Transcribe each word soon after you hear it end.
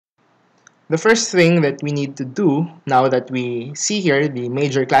the first thing that we need to do now that we see here the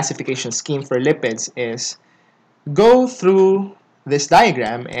major classification scheme for lipids is go through this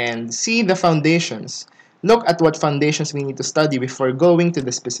diagram and see the foundations. Look at what foundations we need to study before going to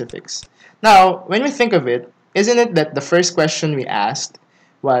the specifics. Now, when we think of it, isn't it that the first question we asked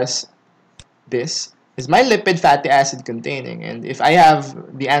was this: is my lipid fatty acid containing? And if I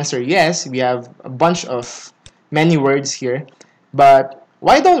have the answer yes, we have a bunch of many words here. But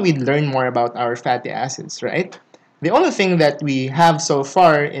why don't we learn more about our fatty acids, right? The only thing that we have so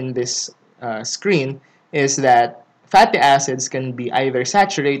far in this screen is that fatty acids can be either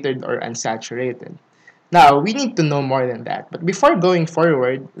saturated or unsaturated. Now, we need to know more than that. But before going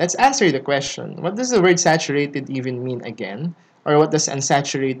forward, let's answer the question: what does the word saturated even mean again? Or what does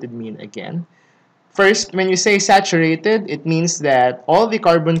unsaturated mean again? First, when you say saturated, it means that all the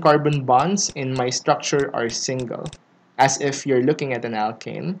carbon-carbon bonds in my structure are single, as if you're looking at an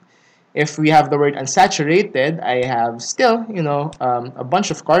alkane. If we have the word unsaturated, I have still, a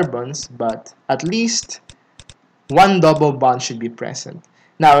bunch of carbons, but at least one double bond should be present.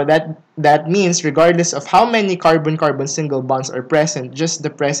 Now, that means regardless of how many carbon-carbon single bonds are present, just the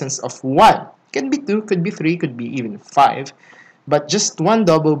presence of one, could be two, could be three, could be even five, but just one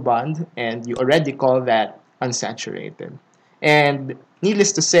double bond, and you already call that unsaturated. And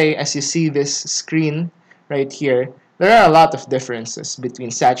needless to say, as you see this screen right here, there are a lot of differences between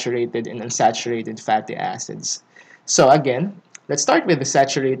saturated and unsaturated fatty acids. So again, let's start with the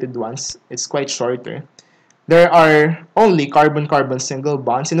saturated ones. It's quite shorter. There are only carbon-carbon single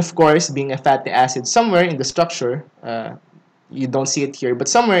bonds, and of course, being a fatty acid, somewhere in the structure, you don't see it here, but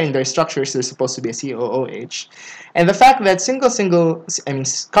somewhere in their structures, there's supposed to be a COOH. And the fact that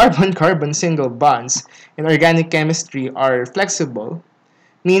carbon-carbon single bonds in organic chemistry are flexible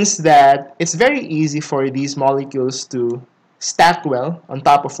means that it's very easy for these molecules to stack well on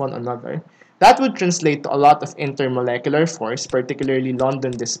top of one another. That would translate to a lot of intermolecular force, particularly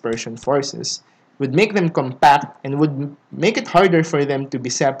London dispersion forces, would make them compact and would make it harder for them to be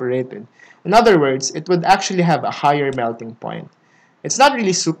separated. In other words, it would actually have a higher melting point. It's not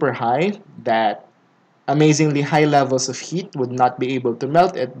really super high, that amazingly high levels of heat would not be able to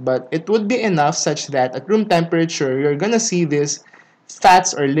melt it, but it would be enough such that at room temperature, you're gonna see these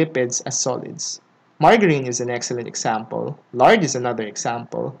fats or lipids as solids. Margarine is an excellent example. Lard is another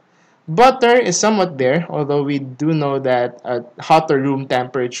example. Butter is somewhat there, although we do know that at hotter room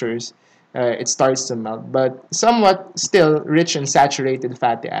temperatures, it starts to melt, but somewhat still rich in saturated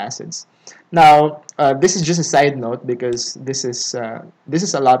fatty acids. Now, this is just a side note because this is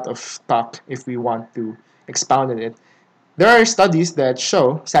a lot of talk if we want to expound on it. There are studies that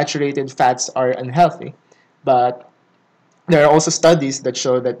show saturated fats are unhealthy, but there are also studies that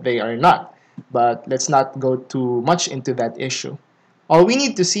show that they are not. But let's not go too much into that issue. All we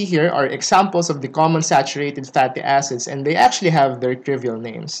need to see here are examples of the common saturated fatty acids, and they actually have their trivial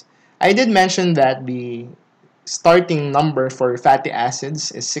names. I did mention that the starting number for fatty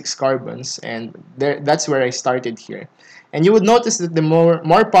acids is 6 carbons, and that's where I started here. And you would notice that the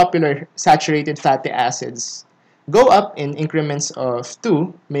more popular saturated fatty acids go up in increments of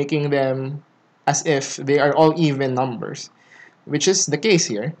 2, making them as if they are all even numbers, which is the case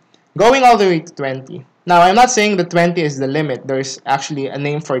here, going all the way to 20. Now, I'm not saying that 20 is the limit. There's actually a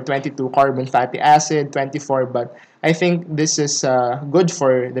name for 22 carbon fatty acid, 24, but I think this is good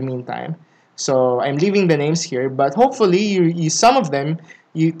for the meantime. So I'm leaving the names here, but hopefully some of them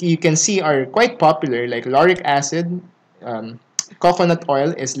you can see are quite popular, like lauric acid. Coconut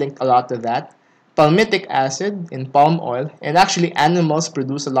oil is linked a lot to that. Palmitic acid in palm oil, and actually animals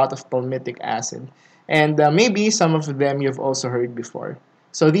produce a lot of palmitic acid. And maybe some of them you've also heard before.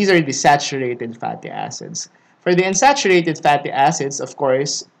 So these are the saturated fatty acids. For the unsaturated fatty acids, of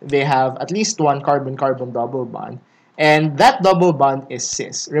course, they have at least one carbon-carbon double bond. And that double bond is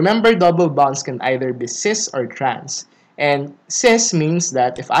cis. Remember, double bonds can either be cis or trans. And cis means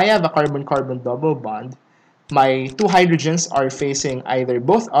that if I have a carbon-carbon double bond, my 2 hydrogens are facing either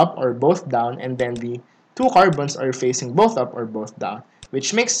both up or both down, and then the 2 carbons are facing both up or both down,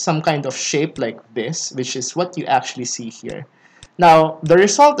 which makes some kind of shape like this, which is what you actually see here. Now, the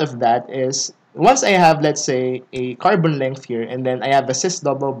result of that is, once I have, let's say, a carbon length here, and then I have a cis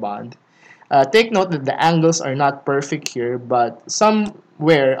double bond, take note that the angles are not perfect here, but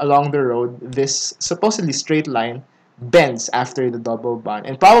somewhere along the road, this supposedly straight line bends after the double bond,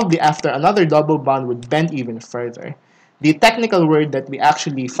 and probably after another double bond would bend even further. The technical word that we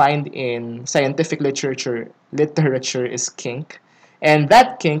actually find in scientific literature is kink, and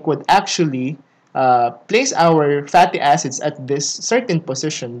that kink would actually place our fatty acids at this certain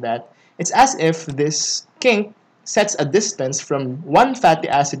position that it's as if this kink sets a distance from one fatty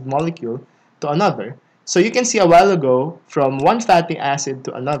acid molecule to another. So you can see a while ago, from one fatty acid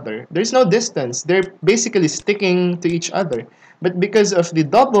to another, there's no distance. They're basically sticking to each other. But because of the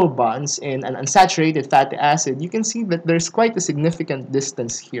double bonds in an unsaturated fatty acid, you can see that there's quite a significant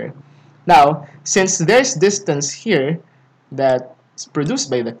distance here. Now, since there's distance here that's produced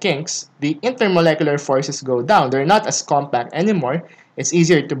by the kinks, the intermolecular forces go down. They're not as compact anymore. It's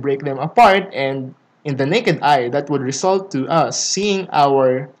easier to break them apart, and in the naked eye, that would result to us seeing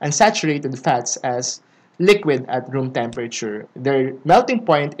our unsaturated fats as liquid at room temperature. Their melting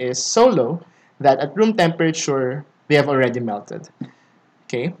point is so low that at room temperature, they have already melted.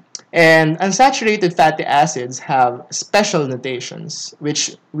 Okay? And unsaturated fatty acids have special notations,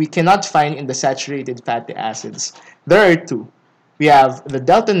 which we cannot find in the saturated fatty acids. There are two. We have the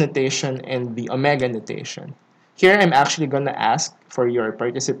delta notation and the omega notation. Here, I'm actually going to ask for your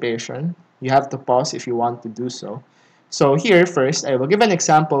participation. You have to pause if you want to do so. So here, first, I will give an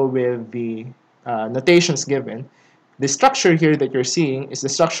example with the notations given. The structure here that you're seeing is the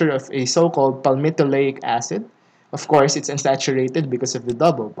structure of a so-called palmitoleic acid. Of course, it's unsaturated because of the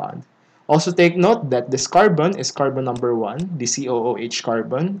double bond. Also take note that this carbon is carbon number 1, the COOH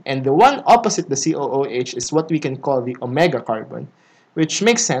carbon, and the one opposite the COOH is what we can call the omega carbon, which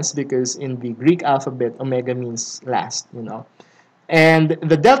makes sense because in the Greek alphabet, omega means last, And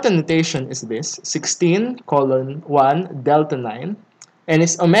the delta notation is this, 16 colon 1 delta 9, and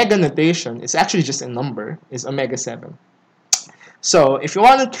its omega notation, it's actually just a number, is omega 7. So if you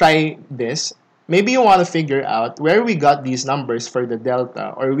want to try this, maybe you want to figure out where we got these numbers for the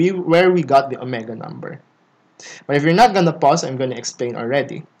delta, or where we got the omega number. But if you're not going to pause, I'm going to explain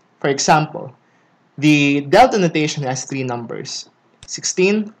already. For example, the delta notation has three numbers,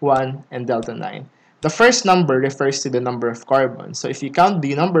 16, 1, and delta 9. The first number refers to the number of carbons. So if you count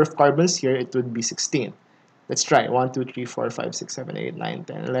the number of carbons here, it would be 16. Let's try. 1, 2, 3, 4, 5, 6, 7, 8, 9,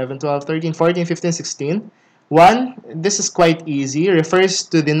 10, 11, 12, 13, 14, 15, 16. 1, this is quite easy, refers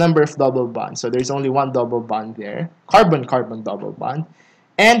to the number of double bonds. So there's only one double bond there, carbon-carbon double bond.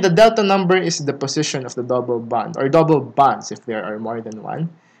 And the delta number is the position of the double bond, or double bonds if there are more than one.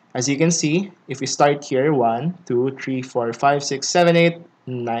 As you can see, if we start here, 1, 2, 3, 4, 5, 6, 7, 8,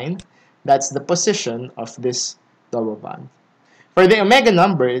 9, that's the position of this double bond. For the omega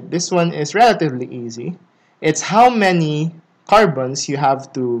number, this one is relatively easy. It's how many carbons you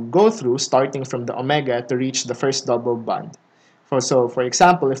have to go through starting from the omega to reach the first double bond. So, for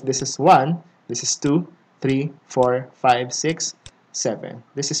example, if this is 1, this is 2, 3, 4, 5, 6, 7.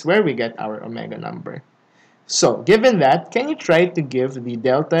 This is where we get our omega number. So, given that, can you try to give the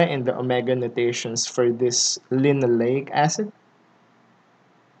delta and the omega notations for this linoleic acid?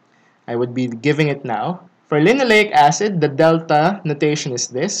 I would be giving it now. For linoleic acid, the delta notation is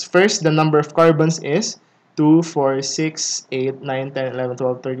this. First, the number of carbons is 2, 4, 6, 8, 9, 10, 11,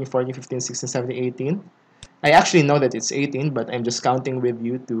 12, 13, 14, 15, 16, 17, 18. I actually know that it's 18, but I'm just counting with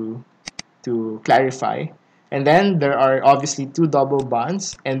you to clarify. And then there are obviously two double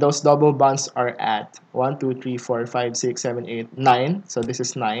bonds, and those double bonds are at 1, 2, 3, 4, 5, 6, 7, 8, 9. So this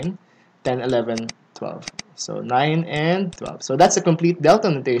is 9, 10, 11, 12. So 9 and 12. So that's a complete delta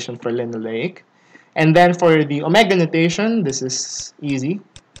notation for linoleic. And then for the omega notation, this is easy.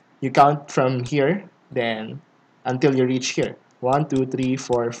 You count from here, then until you reach here. 1, 2, 3,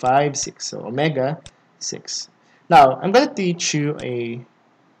 4, 5, 6. So omega 6. Now, I'm going to teach you a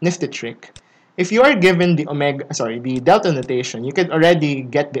nifty trick. If you are given the delta notation, you could already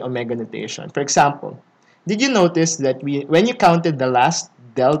get the omega notation. For example, did you notice that when you counted the last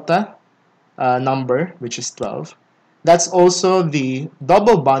delta number, which is 12, that's also the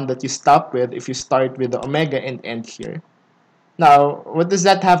double bond that you stop with if you start with the omega and end here. Now, what does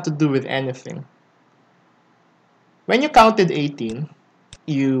that have to do with anything? When you counted 18,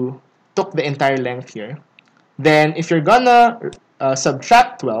 you took the entire length here. Then, if you're gonna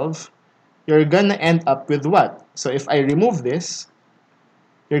subtract 12, you're gonna end up with what? So if I remove this,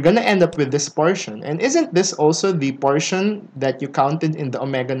 you're gonna end up with this portion. And isn't this also the portion that you counted in the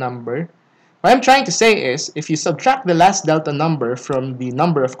omega number? What I'm trying to say is, if you subtract the last delta number from the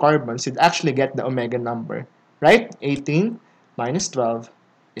number of carbons, you'd actually get the omega number, right? 18 minus 12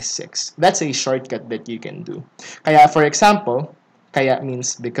 is 6. That's a shortcut that you can do. Kaya, for example, kaya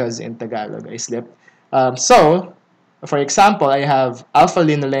means because in Tagalog, I slipped. So, for example, I have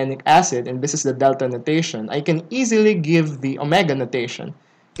alpha-linolenic acid, and this is the delta notation. I can easily give the omega notation,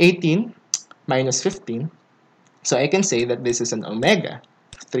 18 minus 15. So I can say that this is an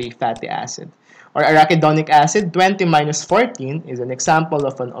omega-3 fatty acid. Or arachidonic acid, 20 minus 14 is an example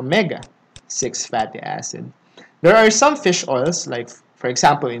of an omega-6 fatty acid. There are some fish oils, like for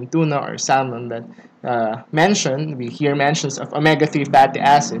example in tuna or salmon, that we hear mentions of omega-3 fatty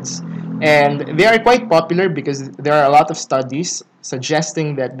acids. And they are quite popular because there are a lot of studies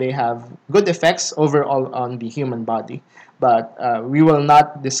suggesting that they have good effects overall on the human body. But we will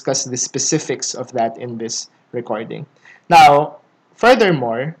not discuss the specifics of that in this recording. Now,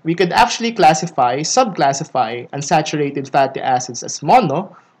 furthermore, we could actually subclassify unsaturated fatty acids as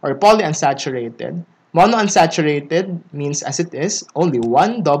mono or polyunsaturated. Monounsaturated means as it is, only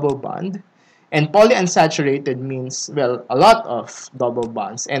one double bond. And polyunsaturated means, well, a lot of double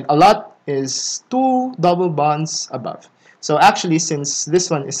bonds. And a lot is two double bonds above. So actually, since this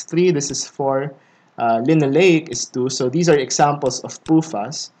one is 3, this is 4, linoleic is 2. So these are examples of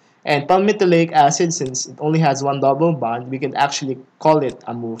PUFAs. And palmitoleic acid, since it only has one double bond, we can actually call it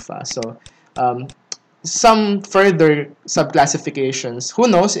a MUFA. So some further subclassifications, who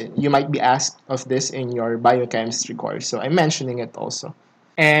knows, you might be asked of this in your biochemistry course. So I'm mentioning it also.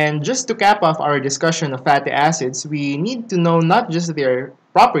 And just to cap off our discussion of fatty acids, we need to know not just their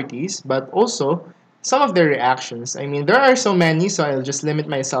properties, but also some of their reactions. I mean, there are so many, so I'll just limit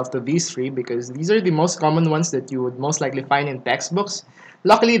myself to these 3 because these are the most common ones that you would most likely find in textbooks.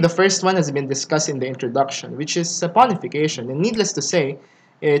 Luckily, the first one has been discussed in the introduction, which is saponification. And needless to say,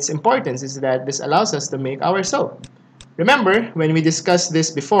 its importance is that this allows us to make our soap. Remember, when we discussed this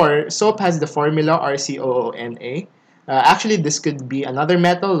before, soap has the formula RCOONA. Actually, this could be another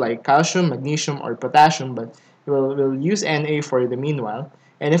metal like calcium, magnesium, or potassium, but we'll use Na for the meanwhile.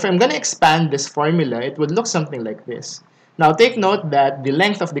 And if I'm going to expand this formula, it would look something like this. Now, take note that the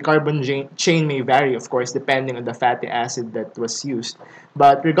length of the carbon chain may vary, of course, depending on the fatty acid that was used.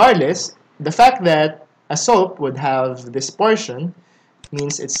 But regardless, the fact that a soap would have this portion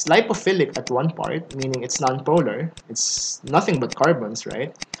means it's lipophilic at one part, meaning it's nonpolar. It's nothing but carbons,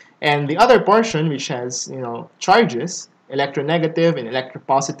 right? And the other portion, which has, charges, electronegative and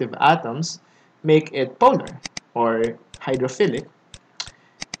electropositive atoms, make it polar or hydrophilic.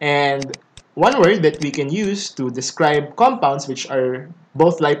 And one word that we can use to describe compounds which are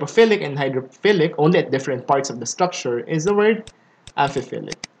both lipophilic and hydrophilic, only at different parts of the structure, is the word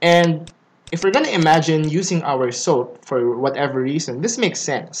amphiphilic. And if we're going to imagine using our soap for whatever reason, this makes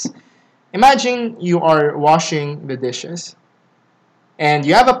sense. Imagine you are washing the dishes and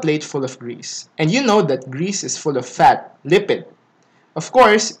you have a plate full of grease, and you know that grease is full of fat, lipid. Of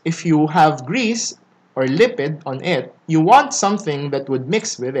course, if you have grease or lipid on it, you want something that would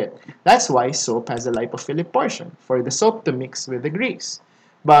mix with it. That's why soap has a lipophilic portion, for the soap to mix with the grease.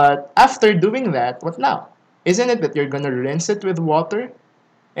 But after doing that, what now? Isn't it that you're going to rinse it with water?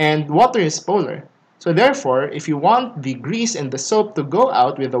 And water is polar. So therefore, if you want the grease and the soap to go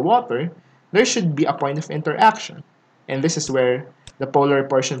out with the water, there should be a point of interaction. And this is where the polar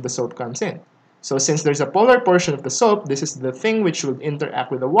portion of the soap comes in. So since there's a polar portion of the soap, this is the thing which would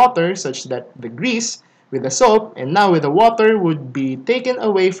interact with the water such that the grease with the soap and now with the water would be taken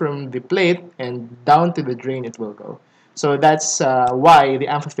away from the plate and down to the drain it will go. So that's why the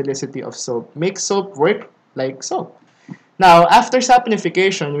amphiphilicity of soap makes soap work like soap. Now, after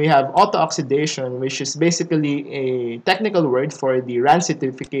saponification, we have auto-oxidation, which is basically a technical word for the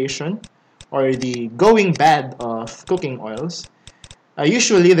rancidification or the going bad of cooking oils.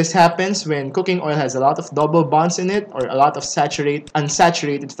 Usually, this happens when cooking oil has a lot of double bonds in it or a lot of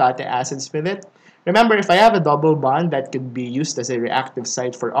unsaturated fatty acids with it. Remember, if I have a double bond, that could be used as a reactive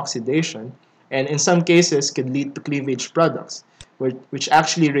site for oxidation, and in some cases could lead to cleavage products, which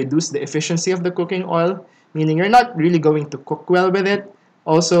actually reduce the efficiency of the cooking oil, meaning you're not really going to cook well with it.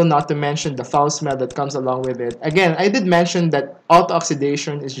 Also, not to mention the foul smell that comes along with it. Again, I did mention that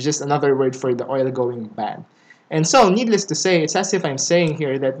auto-oxidation is just another word for the oil going bad. And so, needless to say, it's as if I'm saying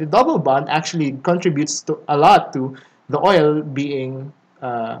here that the double bond actually contributes a lot to the oil being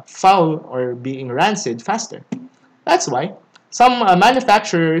foul or being rancid faster. That's why some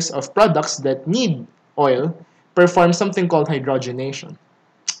manufacturers of products that need oil perform something called hydrogenation.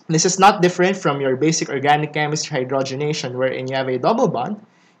 This is not different from your basic organic chemistry hydrogenation, wherein you have a double bond,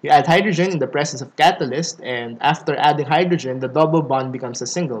 you add hydrogen in the presence of catalyst, and after adding hydrogen, the double bond becomes a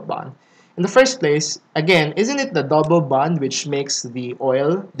single bond. In the first place, again, isn't it the double bond which makes the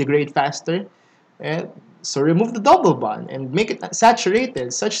oil degrade faster? So remove the double bond and make it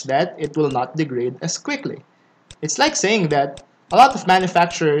saturated such that it will not degrade as quickly. It's like saying that a lot of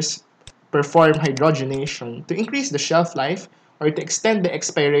manufacturers perform hydrogenation to increase the shelf life or to extend the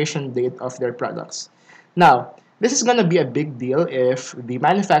expiration date of their products. Now, this is going to be a big deal if the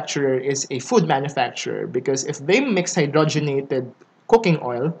manufacturer is a food manufacturer, because if they mix hydrogenated cooking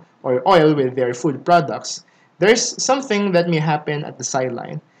oil or oil with their food products, there's something that may happen at the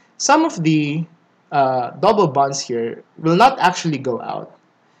sideline. Some of the double bonds here will not actually go out,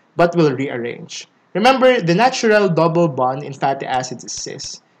 but will rearrange. Remember, the natural double bond in fatty acids is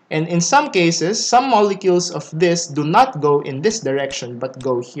cis. And in some cases, some molecules of this do not go in this direction but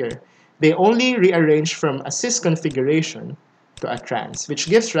go here. They only rearrange from a cis configuration to a trans, which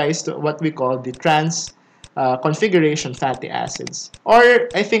gives rise to what we call the trans configuration fatty acids. Or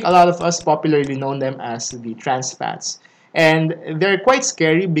I think a lot of us popularly know them as the trans fats. And they're quite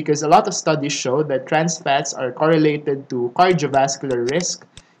scary because a lot of studies show that trans fats are correlated to cardiovascular risk,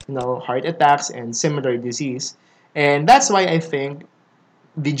 heart attacks and similar disease. And that's why I think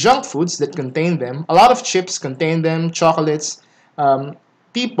the junk foods that contain them, a lot of chips contain them, chocolates,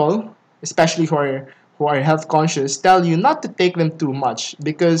 people, especially who are health conscious, tell you not to take them too much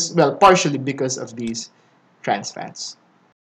because, well, partially because of these trans fats.